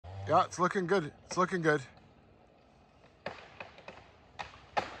Yeah, it's looking good. It's looking good.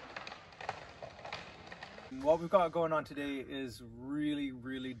 What we've got going on today is really,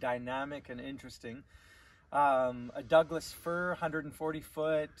 really dynamic and interesting. A Douglas fir, 140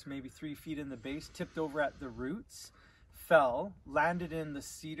 foot, maybe 3 feet in the base, tipped over at the roots, fell, landed in the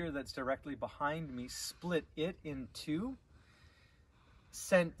cedar that's directly behind me, split it in two,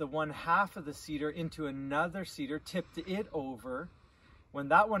 sent the one half of the cedar into another cedar, tipped it over. When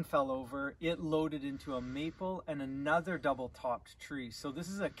that one fell over, it loaded into a maple and another double-topped tree. So this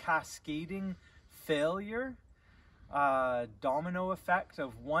is a cascading failure, domino effect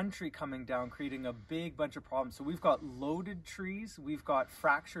of one tree coming down, creating a big bunch of problems. So we've got loaded trees, we've got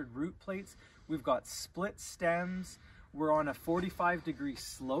fractured root plates, we've got split stems, we're on a 45-degree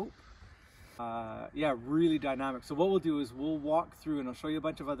slope. Yeah, really dynamic. So what we'll do is we'll walk through and I'll show you a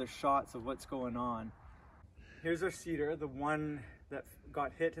bunch of other shots of what's going on. Here's our cedar, the one that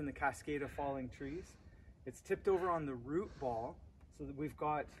got hit in the cascade of falling trees. It's tipped over on the root ball, so that we've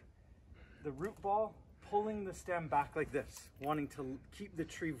got the root ball pulling the stem back like this, wanting to keep the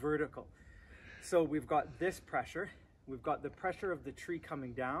tree vertical. So we've got this pressure, we've got the pressure of the tree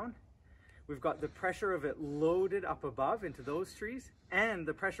coming down, we've got the pressure of it loaded up above into those trees, and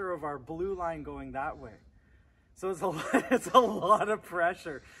the pressure of our blue line going that way. So it's a lot of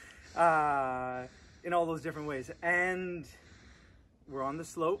pressure in all those different ways. And we're on the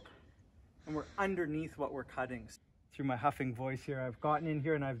slope and we're underneath what we're cutting. Through my huffing voice here, I've gotten in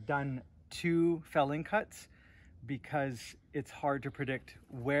here and I've done 2 felling cuts because it's hard to predict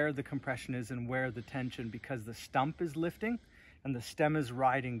where the compression is and where the tension, because the stump is lifting and the stem is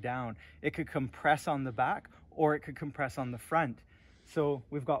riding down. It could compress on the back or it could compress on the front. So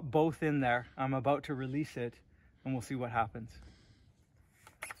we've got both in there. I'm about to release it and we'll see what happens.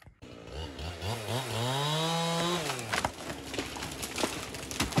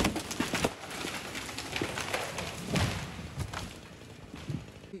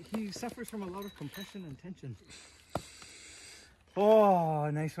 He suffers from a lot of compression and tension. Oh,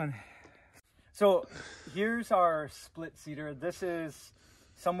 nice one. So here's our split cedar. This is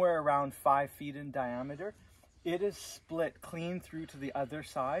somewhere around 5 feet in diameter. It is split clean through to the other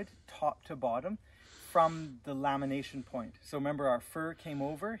side, top to bottom, from the lamination point. So remember, our fir came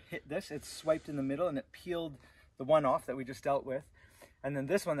over, hit this, it swiped in the middle and it peeled the one off that we just dealt with. And then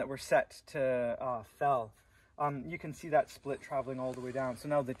this one that we're set to fell. You can see that split traveling all the way down. So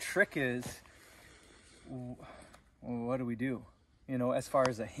now the trick is, what do we do? You know, as far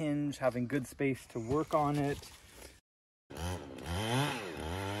as a hinge, having good space to work on it.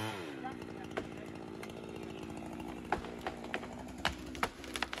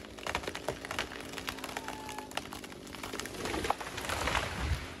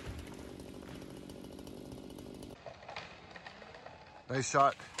 Nice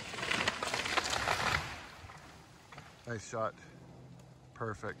shot. Nice shot.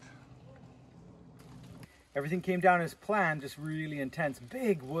 Perfect. Everything came down as planned, just really intense.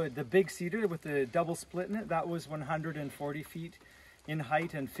 Big wood. The big cedar with the double split in it, that was 140 feet in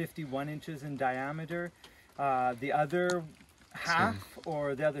height and 51 inches in diameter. The other half,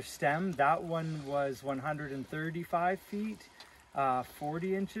 or the other stem, that one was 135 feet,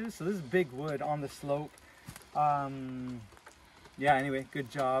 40 inches. So this is big wood on the slope. Yeah, anyway, good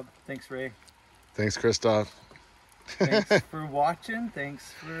job. Thanks, Ray. Thanks, Christoph. Thanks for watching.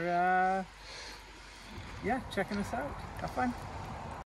 Thanks for, yeah, checking us out. Have fun.